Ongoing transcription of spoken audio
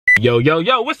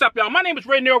Yo, what's up, y'all? My name is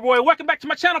Ray Roy. Welcome back to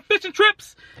my channel, Fishing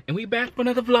Trips. And we back for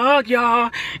another vlog,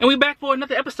 y'all. And we back for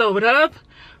another episode of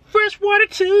Freshwater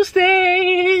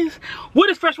Tuesdays. What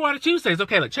is Freshwater Tuesdays?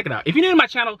 Okay, look, check it out. If you're new to my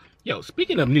channel, yo,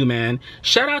 speaking of new, man,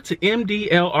 shout out to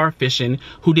MDLR Fishing,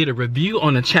 who did a review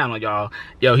on the channel, y'all.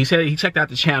 Yo, he said he checked out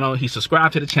the channel, he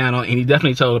subscribed to the channel, and he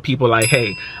definitely told the people, like,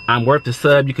 hey, I'm worth the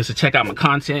sub. You can check out my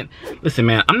content. Listen,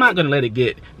 man, I'm not gonna let it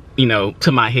get, you know,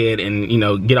 to my head and, you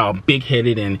know, get all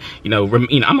big-headed and, I'm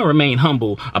gonna remain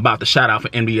humble about the shout out for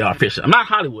MDLR Fishing. I'm not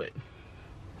Hollywood.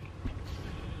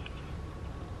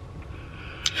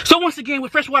 So once again,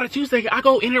 with Freshwater Tuesday, I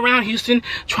go in and around Houston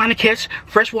trying to catch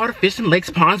freshwater fish in lakes,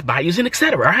 ponds, bayous, and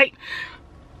etc. Right?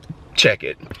 Check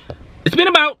it. It's been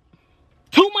about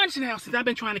 2 months now since I've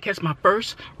been trying to catch my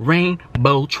first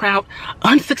rainbow trout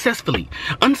unsuccessfully.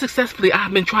 Unsuccessfully,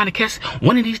 I've been trying to catch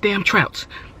one of these damn trouts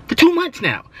for 2 months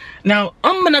now. Now,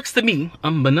 unbeknownst to me,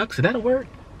 unbeknownst, is that a word?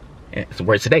 Yeah, it's a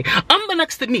word today.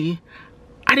 Unbeknownst to me,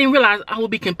 I didn't realize I would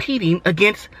be competing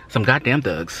against some goddamn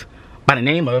thugs by the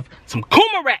name of some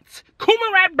Coomerats.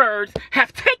 Coomerat birds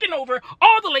have taken over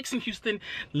all the lakes in Houston,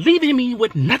 leaving me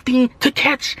with nothing to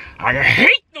catch. I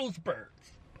hate those birds.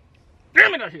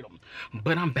 Damn it, I hate them.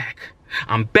 But I'm back.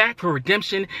 I'm back for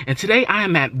redemption, and today I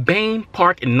am at Bain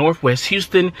Park in Northwest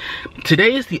Houston.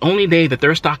 Today is the only day that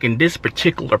they're stocking this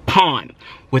particular pond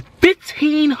with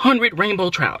 1,500 rainbow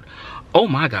trout. Oh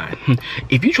my God.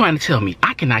 If you're trying to tell me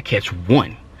I cannot catch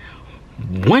one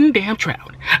damn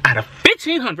trout out of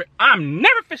 1,500, I'm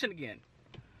never fishing again.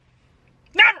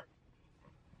 Never.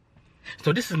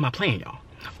 So this is my plan, y'all.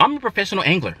 I'm a professional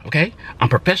angler, okay? I'm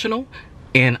professional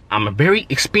and I'm a very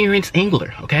experienced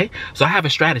angler, okay? So I have a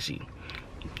strategy.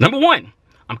 Number one,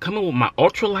 I'm coming with my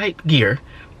ultralight gear,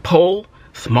 pole,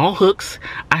 small hooks.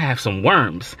 I have some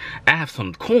worms. I have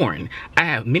some corn. I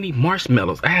have mini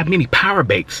marshmallows. I have mini power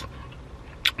baits.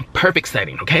 Perfect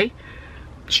setting, okay?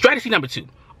 Strategy number two,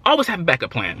 always have a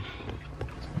backup plan.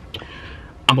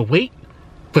 I'm gonna wait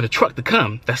for the truck to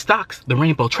come that stocks the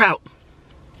rainbow trout.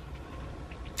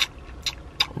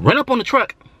 Run up on the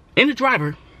truck in the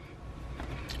driver,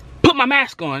 put my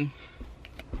mask on,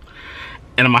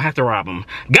 and I'm gonna have to rob him.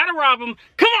 Gotta rob him.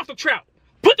 Come off the trout.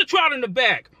 Put the trout in the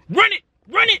bag. Run it.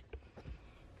 Run it.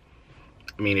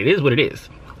 I mean, it is what it is.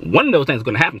 One of those things is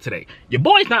gonna happen today. Your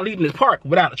boy's not leaving this park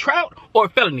without a trout or a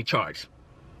felony charge.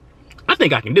 I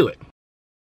think I can do it.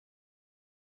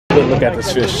 Good look at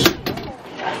this fish.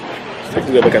 Let's take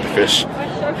a good look at the fish. All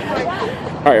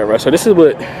right, everybody. So this is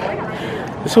what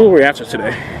we're after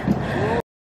today.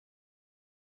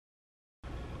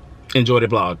 Enjoy the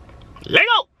vlog. Let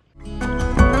go.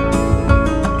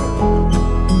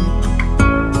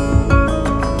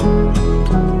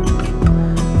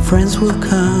 Friends will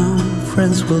come,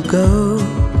 friends will go.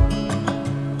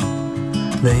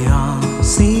 They all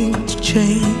seem to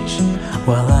change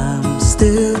while I'm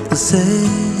still the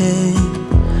same.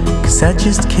 'Cause I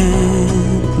just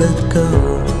can't let go.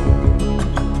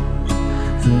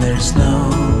 And there's no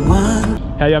one.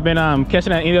 Have y'all been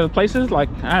catching at any other places? Like,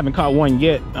 I haven't caught one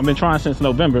yet. I've been trying since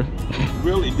November.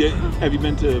 Really? Have you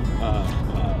been to?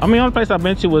 I mean, the only place I've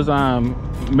been to was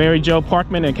Mary Jo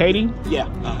Parkman and Katie. Yeah.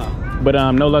 But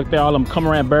no luck there. All them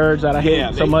Coomerate birds that I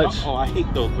hate so much. Oh, I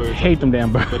hate those birds. Hate them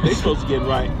damn birds. But they're supposed to get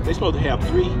right. They're supposed to have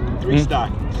three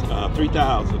stockings,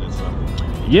 3,000 and something.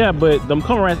 Yeah, but them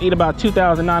Coomerats eat about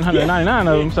 2,999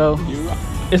 of them, so You're right.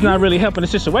 It's not really helping the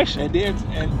situation.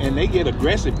 And they get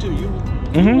aggressive too. You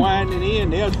winding in,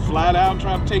 they'll fly out and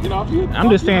try to take it off you. I'm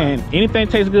just saying, anything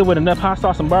tastes good with enough hot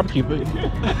sauce and barbecue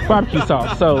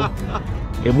sauce. So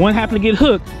if one happen to get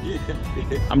hooked,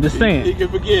 I'm just saying, you can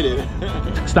forget it.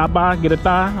 Stop by, get a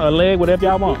thigh, a leg, whatever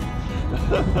y'all want.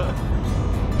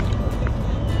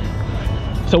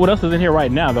 So what else is in here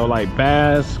right now though? Like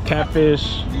bass,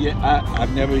 catfish? Yeah,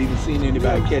 I've never even seen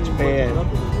anybody catch bass.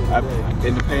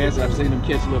 In the past, I've seen them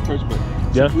catch a little perch,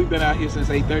 but we've been out here since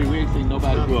 8:30. We ain't seen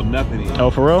nobody throw nothing in. Oh,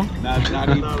 for real? Not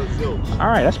even. All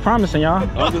right, that's promising, y'all.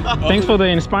 Thanks for the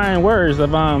inspiring words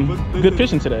of good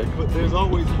fishing today. But there's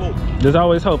always hope. There's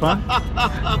always hope, huh?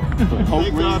 Hope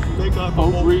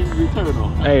brings eternal.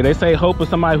 Hey, they say hope is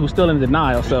somebody who's still in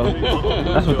denial, so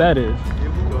that's what that is.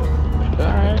 All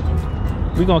right,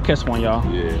 we gonna catch one, y'all.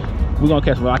 Yeah. We're gonna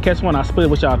catch one. I catch one, I split it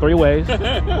with y'all 3 ways.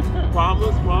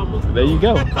 Promise. There you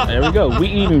go. There we go. We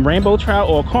eating rainbow trout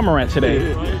or cormorant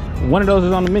today. One of those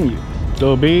is on the menu.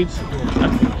 Little beads. I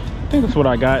think that's what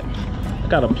I got. I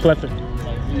got a plethora.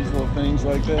 These little things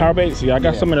like that. Power baits. Yeah, I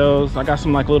got some of those. I got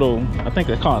some like little, I think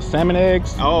they're called salmon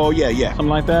eggs. Oh yeah. Something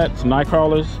like that. Some night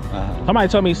crawlers. Somebody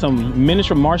told me some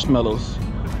miniature marshmallows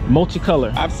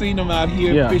Multicolor. I've seen them out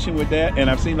here fishing with that, and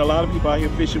I've seen a lot of people out here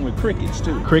fishing with crickets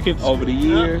too. Crickets? Over the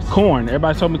years. Corn.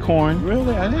 Everybody told me corn.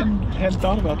 Really? I hadn't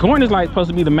thought about that. Corn is like supposed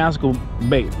to be the magical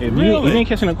bait. If you ain't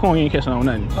catching no corn, you ain't catching no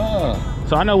nothing.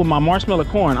 So I know with my marshmallow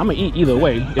corn, I'm gonna eat either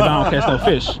way if I don't catch no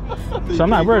fish. So I'm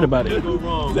not worried about it.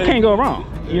 Can't go wrong.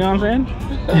 You know what I'm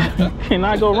saying?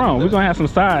 Cannot go wrong. We're gonna have some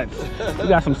sides. We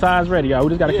got some sides ready, y'all.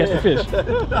 We just gotta catch the fish.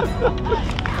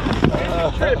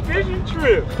 Fishing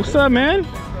trip. What's up, man?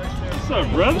 What's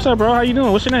up, brother? What's up, bro? How you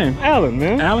doing? What's your name? Alan,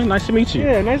 man. Alan, nice to meet you.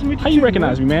 Yeah, nice to meet you. How you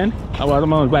recognize me, man? Oh, well, I'm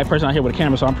the only black person out here with a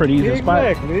camera, so I'm pretty easy to spot.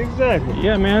 Exactly.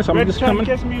 Yeah, man. So I'm just coming.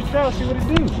 Catch me trout, see what it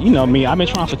do. You know me. I've been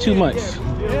trying for 2 months.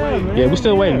 Yeah, man. Yeah, we're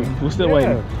still waiting. We're still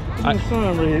waiting. Hey,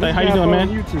 how you doing, man?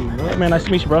 YouTube, man? Hey, man, nice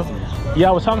to meet you, bro. Yeah,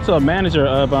 I was talking to a manager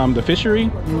of the fishery.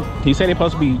 He said they're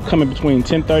supposed to be coming between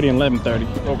 10:30 and 11:30.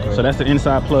 Okay. So that's the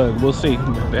inside plug. We'll see.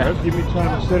 Give me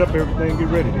time to set up everything, get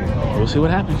ready then. We'll see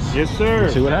what happens. Yes, sir.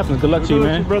 We'll see what happens. Good luck to you,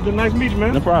 man. Brother, nice to meet you,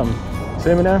 man. No problem.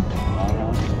 See me there? All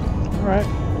right.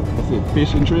 That's it.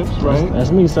 Fishing trips, right?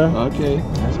 That's me, sir. Okay.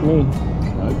 That's me.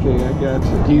 Okay, I got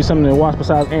you. Give you something to watch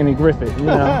besides Andy Griffith, you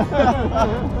know. You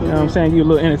know what I'm saying? Give you a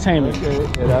little entertainment. Okay,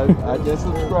 and I just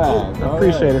subscribed. I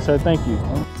appreciate it, sir. Thank you.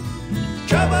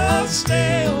 Trouble,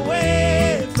 stay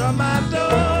away from my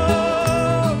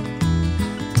door.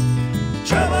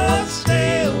 Trouble,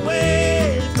 stay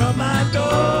away from my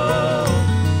door.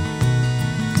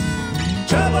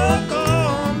 Trouble,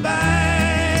 come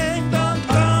back, don't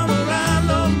come around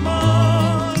no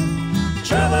more.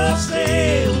 Trouble,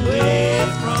 stay away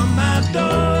from my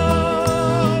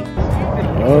door.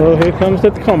 Oh, here comes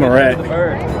the cormorant.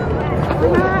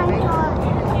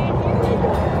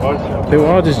 They were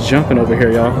all just jumping over here,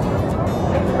 y'all.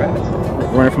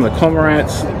 Running from the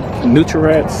cormorants, the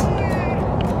nutri-rats. All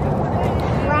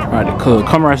right, the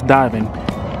cormorant's diving,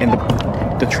 and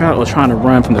the trout was trying to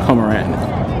run from the cormorant.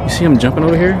 You see him jumping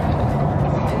over here?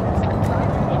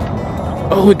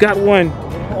 Oh, it got one.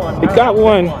 It got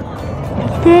one.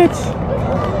 What?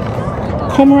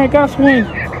 Cormorant got one.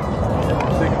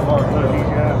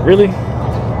 Really? You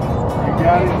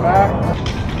got it back.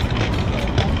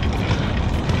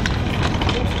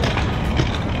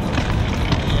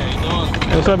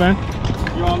 Hey, what's up, man?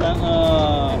 You're on that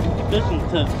fishing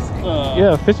tips.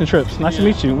 Yeah, fishing trips. Nice to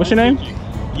meet you. What's your name?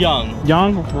 Young.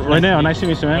 Young? Right now. Nice to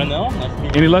meet you, man. Nice to meet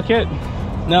you. Any luck yet?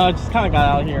 No, I just kind of got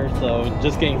out here, so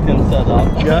just getting things set up.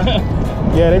 Yeah?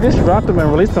 Yeah, they just dropped them and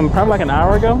released them probably like an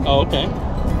hour ago. Oh, okay.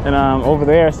 And over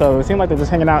there, so it seemed like they're just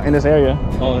hanging out in this area.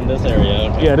 Oh, in this area,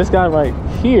 okay. Yeah, this guy right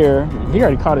here, he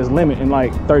already caught his limit in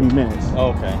like 30 minutes.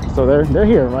 Oh, okay. So they're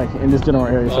here, like in this general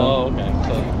area. So. Oh, okay.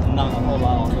 So not a whole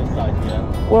lot on this side yet.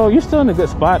 Well, you're still in a good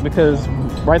spot because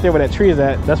right there where that tree is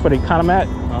at, that's where they caught them at.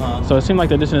 So it seemed like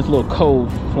they're just in this little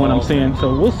cove from what I'm seeing.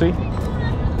 So we'll see.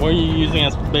 What are you using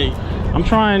as bait? I'm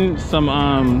trying some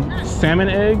salmon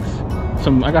eggs.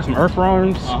 I got some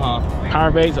earthworms, power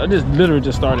baits. I just literally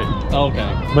just started.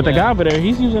 Okay. But the guy over there,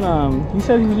 he's using he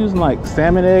said he was using like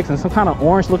salmon eggs and some kind of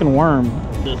orange looking worm.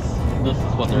 This is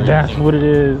what they're That's using. what it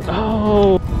is.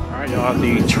 Oh. Alright, y'all,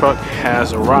 the truck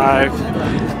has arrived.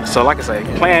 So like I say,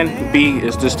 plan B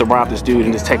is just to rob this dude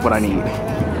and just take what I need.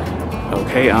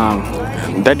 Okay,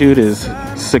 that dude is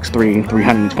 6'3",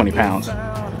 320 pounds.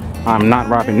 I'm not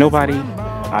robbing nobody.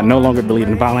 I no longer believe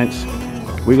in violence.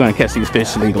 We're gonna catch these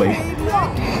fish legally.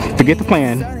 Forget the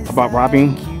plan about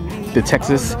robbing the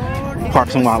Texas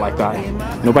Parks and Wildlife guy.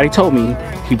 Nobody told me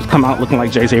he would come out looking like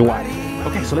JJ Watt.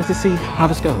 Okay, so let's just see how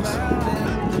this goes.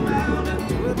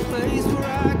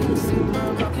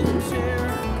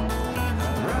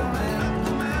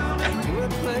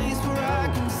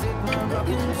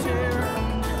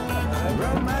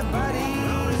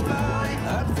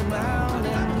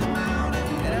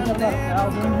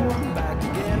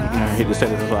 He just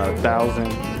said it was about 1,000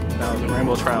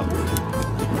 rainbow trout.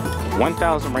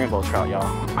 1,000 rainbow trout, y'all.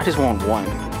 I just want one.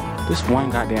 Just one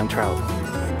goddamn trout.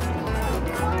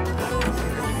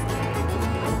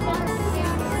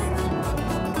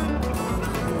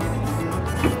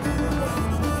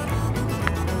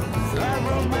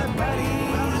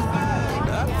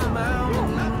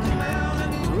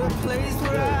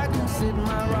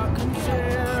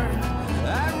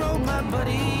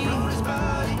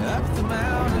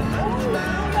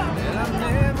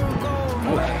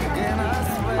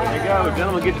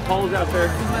 Gentlemen, get the poles out there.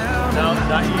 No,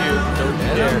 not you. Don't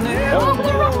dare. Look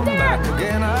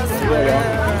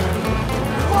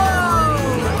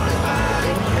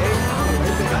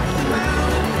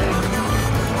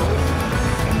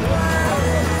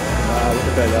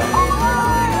at that, y'all.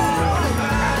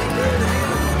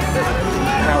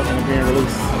 Housing being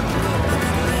released.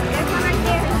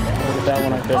 Look at that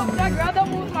one right there. That girl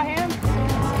don't move my hair.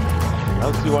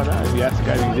 don't see why not. If you ask the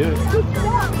guy to do it.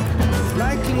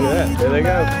 Yeah, there they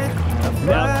go.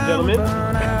 Now, gentlemen.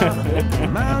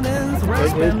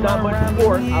 It's not much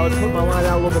support. I would put my line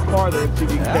out a little bit farther and see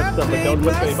if you can catch something. Don't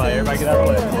look at anybody. Everybody get out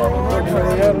of the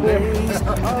way.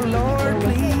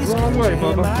 Wrong way,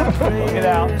 Bubba. Get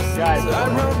out. Guys.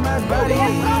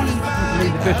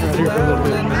 Need the fish right here for a little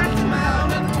bit.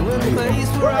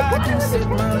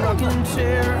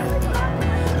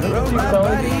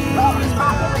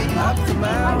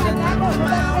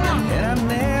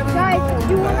 Guys,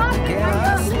 you will not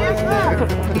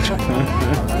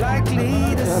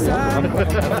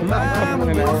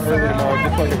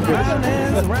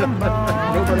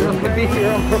Nobody else could be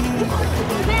here.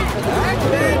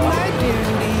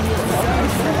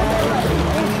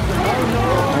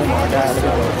 Oh my God.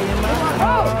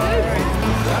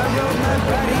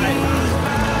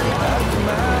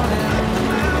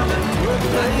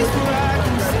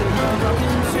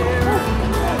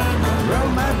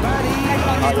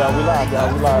 Alright, y'all, we live, y'all.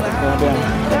 We live. It's going down.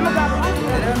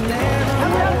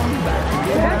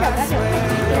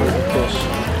 Fish.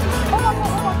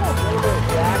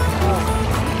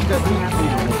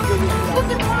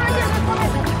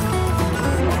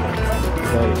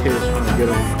 All the kids trying to get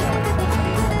them.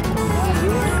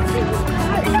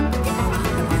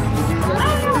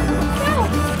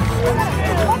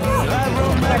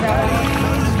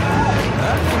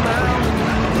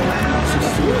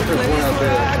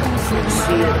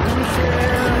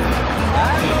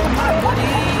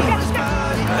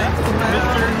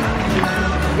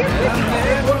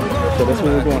 So that's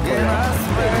what we're going for, y'all.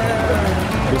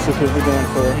 This is what we're going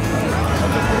for.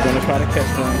 We're going to try to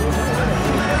catch one.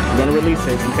 We're going to release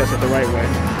it and catch it the right way.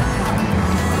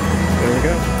 There we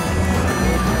go.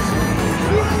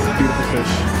 Beautiful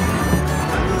fish.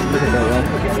 Look at that, y'all.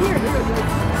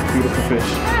 Beautiful fish.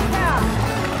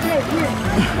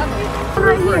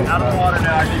 Out of the water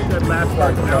now. You said last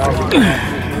part.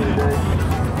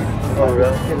 Oh,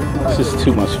 really? This is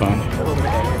too much fun.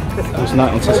 I was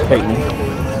not anticipating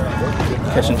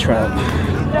catching trout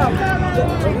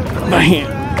by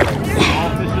hand.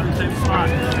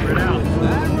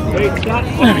 There we go.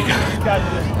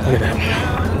 Look at that.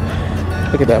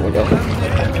 Look at that one go.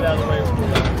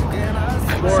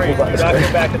 Corey, you're not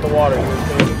getting back in the water.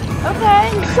 Okay,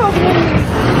 so good.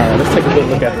 Alright, let's take a good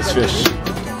look at this fish.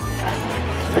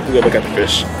 Take a good look at the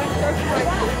fish.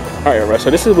 Alright, alright, so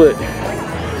this is what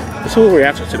we're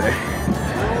after today.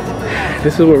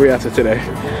 This is what we're after today.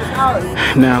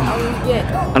 Now,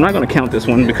 I'm not going to count this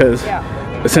one because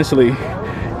essentially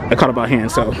I caught it by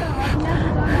hand, so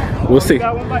we'll see. You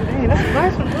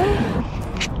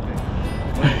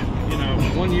know,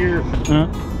 1 year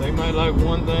they might like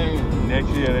one thing, next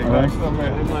year they like something,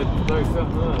 they might like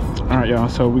something else. Alright, y'all,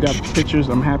 so we got pictures.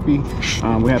 I'm happy.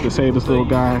 We have to save this little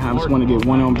guy. I just want to get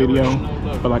one on video,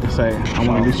 but like I say, I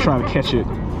want to just try to catch it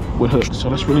with hooks. So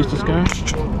let's release this guy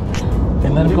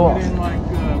and let him go off.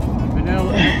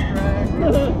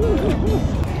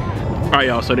 Alright,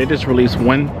 y'all, so they just released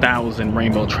 1,000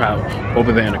 rainbow trout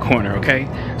over there in the corner, okay?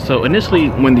 So initially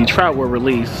when the trout were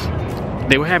released,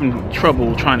 they were having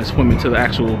trouble trying to swim into the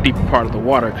actual deeper part of the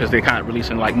water because they kind of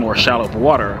releasing like more shallow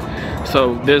water.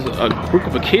 So there's a group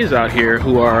of kids out here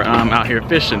who are out here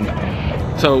fishing.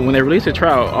 So when they released the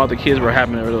trout, all the kids were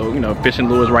having their little, fishing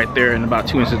lures right there in about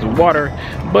 2 inches of water.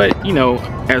 But,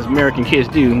 as American kids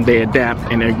do, they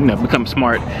adapt and they, become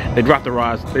smart. They drop the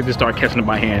rods, they just start catching them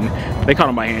by hand. They caught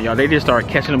them by hand, y'all. They just started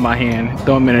catching them by hand,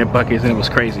 throwing them in their buckets, and it was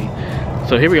crazy.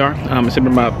 So here we are. It's been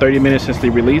about 30 minutes since the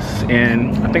release,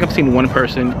 and I think I've seen one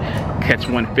person catch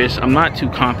one fish. I'm not too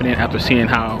confident after seeing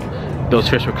how those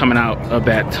fish were coming out of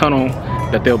that tunnel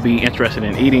that they'll be interested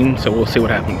in eating. So we'll see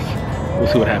what happens. We'll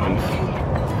see what happens.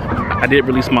 I did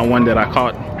release my one that I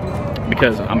caught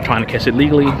because I'm trying to catch it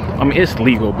legally. I mean, it's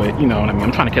legal, but you know what I mean.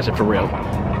 I'm trying to catch it for real.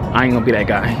 I ain't gonna be that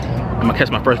guy. I'm gonna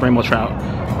catch my first rainbow trout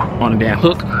on a damn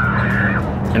hook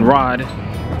and rod.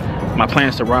 My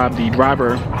plans to rob the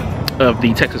driver of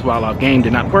the Texas Wildlife game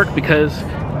did not work because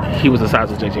he was the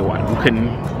size of JJ Watt. We couldn't.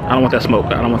 I don't want that smoke.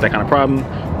 I don't want that kind of problem.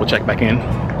 We'll check back in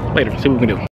later. See what we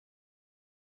can do.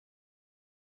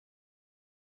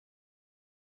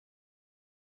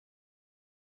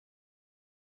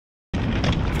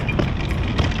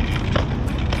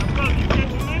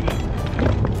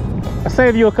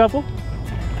 Save you a couple.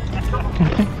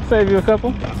 Save you a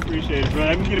couple. I appreciate it, bro.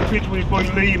 I can get a picture before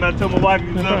you leave. I told my wife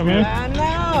you was up, man. I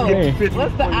know. Hey.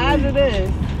 What's the odds of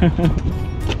this?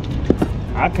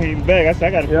 I came back. I said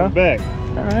I gotta come back.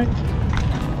 All right.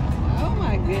 Oh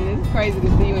my goodness, it's crazy to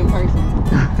see you in person.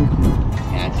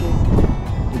 Gotcha.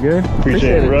 You good?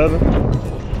 Appreciate it, brother.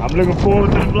 I'm looking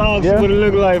forward to the vlog. See what it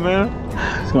look like, man.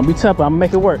 It's gonna be tough, but I'm gonna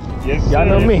make it work. Yes, Y'all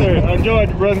know me. Yes, sir. Enjoy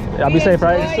it, brother. Y'all be safe,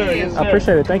 right? Yes, sir. Yes, sir. I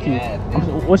appreciate it. Thank you.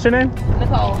 What's your name?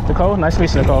 Nicole. Nicole. Nice to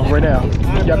meet you, Nicole. Right now.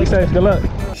 Y'all be safe. Good luck.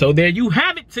 So there you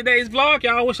have it, today's vlog.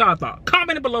 Y'all, what y'all thought?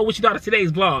 Comment below what you thought of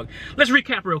today's vlog. Let's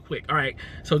recap real quick. All right,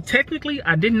 so technically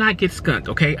I did not get skunked,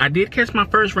 okay? I did catch my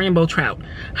first rainbow trout.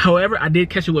 However, I did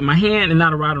catch it with my hand and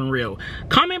not a rod and reel.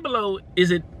 Comment below,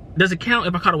 does it count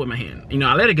if I caught it with my hand? You know,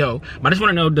 I let it go, but I just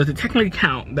wanna know, does it technically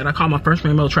count that I caught my first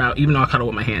rainbow trout even though I caught it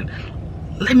with my hand?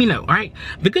 Let me know, all right?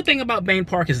 The good thing about Bain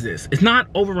Park is this. It's not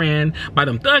overran by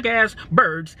them thug-ass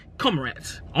birds,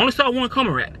 cormorants. I only saw one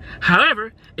cormorant.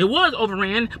 However, it was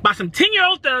overran by some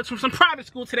 10-year-old thugs from some private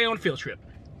school today on a field trip.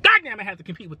 Goddamn, I had to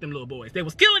compete with them little boys. They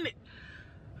was killing it.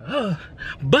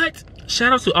 But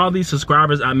shout out to all these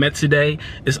subscribers I met today.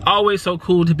 It's always so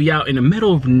cool to be out in the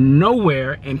middle of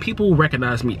nowhere and people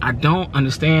recognize me. I don't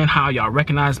understand how y'all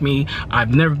recognize me.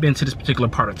 I've never been to this particular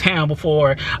part of town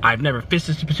before. I've never fished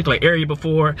this particular area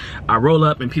before. I roll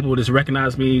up and people just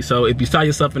recognize me. So if you saw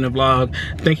yourself in the vlog,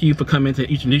 thank you for coming to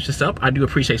introduce yourself. I do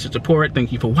appreciate your support.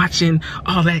 Thank you for watching.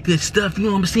 All that good stuff. You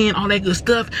know what I'm saying? All that good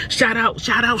stuff. Shout out,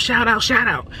 shout out, shout out, shout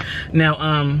out.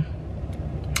 Now,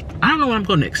 I don't know where I'm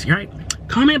going next, right?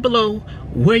 Comment below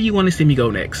where you want to see me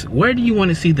go next. Where do you want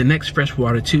to see the next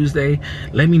Freshwater Tuesday?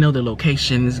 Let me know the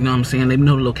locations, you know what I'm saying? Let me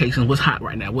know the locations. What's hot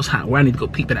right now? What's hot? Where I need to go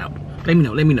peep it out. Let me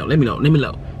know, let me know, let me know, let me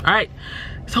know. All right.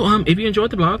 So, if you enjoyed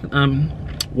the vlog,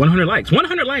 100 likes.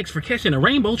 100 likes for catching a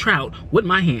rainbow trout with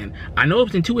my hand. I know it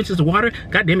was in 2 inches of water.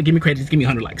 God damn it, give me credit. Just give me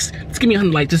 100 likes. Just give me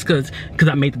 100 likes just cause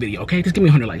I made the video, okay? Just give me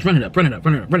 100 likes. Run it up, run it up,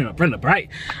 run it up, run it up, run it up, right?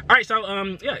 All right, so,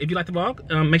 yeah, if you like the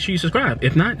vlog, make sure you subscribe.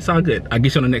 If not, it's all good. I'll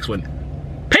get you on the next one.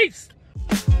 Peace!